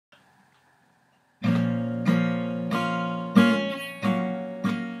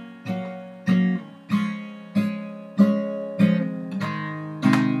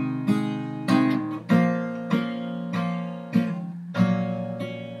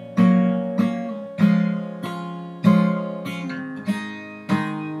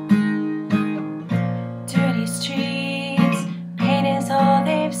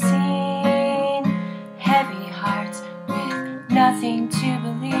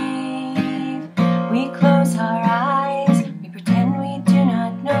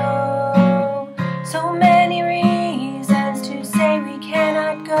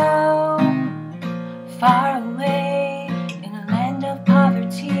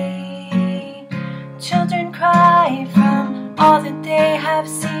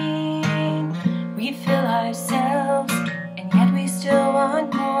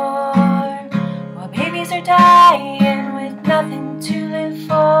nothing to live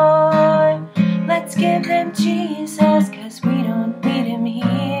for. Let's give them Jesus, 'cause we don't need him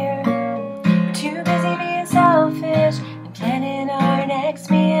here. We're too busy being selfish and planning our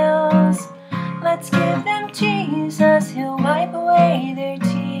next meals. Let's give them Jesus, he'll wipe away their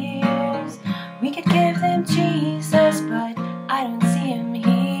tears. We could give them Jesus, but I don't see him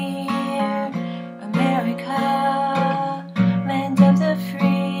here. America, land of the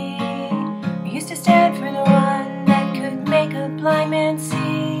free. We used to stand for the one that could make a blind man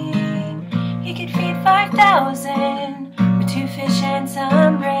see. He could feed 5,000 with 2 fish and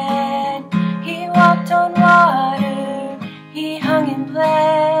some bread. He walked on water, he hung and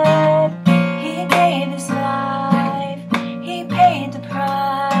bled. He gave his life, he paid the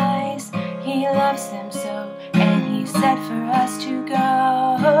price. He loves them so, and he said for us to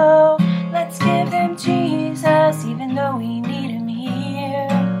go. Let's give them Jesus, even though we need him here.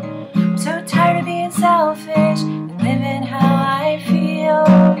 I'm so tired of being selfish and living how I feel.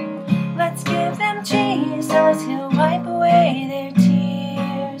 Let's give them Jesus, he'll wipe away their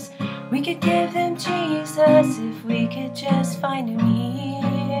tears. We could give them Jesus if we could just find him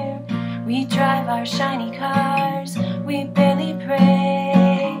here. We drive our shiny cars, we barely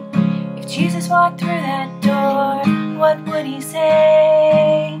pray. If Jesus walked through that door, what would he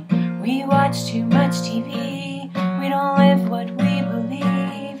say? We watch too much TV, we don't live what we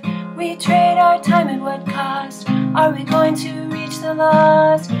believe. We trade our time at what cost? Are we going to reach the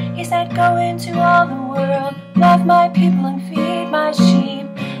lost? He said, go into all the world, love my people and feed my sheep.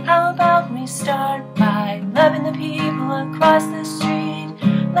 How about we start by loving the people across the street?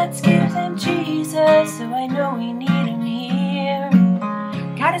 Let's give them Jesus, so I know we need him here.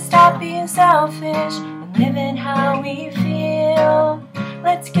 Gotta stop being selfish and living how we feel.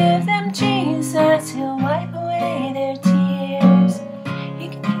 Let's give them Jesus, he'll wipe away their tears. He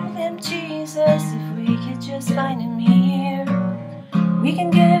can give them Jesus if we could just find him here. We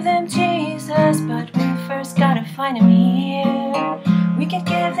can give them Jesus, but we first gotta find him here. We could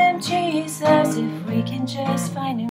give them Jesus if we can just find him.